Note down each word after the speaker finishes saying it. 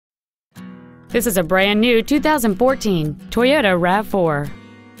This is a brand new 2014 Toyota RAV4.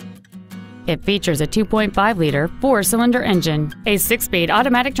 It features a 2.5-liter four-cylinder engine, a 6-speed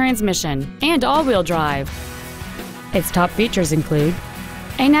automatic transmission, and all-wheel drive. Its top features include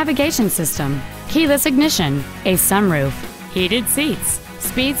a navigation system, keyless ignition, a sunroof, heated seats,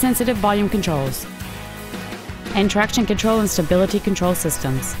 speed-sensitive volume controls, and traction control and stability control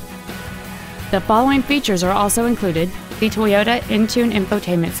systems. The following features are also included: the Toyota Entune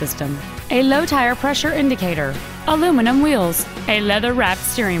infotainment system, a low tire pressure indicator, aluminum wheels, a leather-wrapped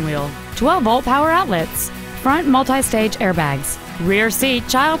steering wheel, 12-volt power outlets, front multi-stage airbags, rear seat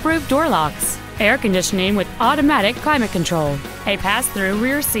child-proof door locks, air conditioning with automatic climate control, a pass-through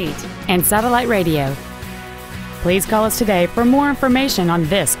rear seat, and satellite radio. Please call us today for more information on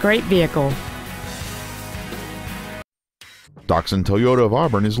this great vehicle. Doxon Toyota of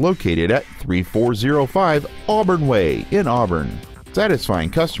Auburn is located at 3405 Auburn Way in Auburn, satisfying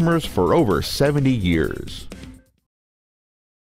customers for over 70 years.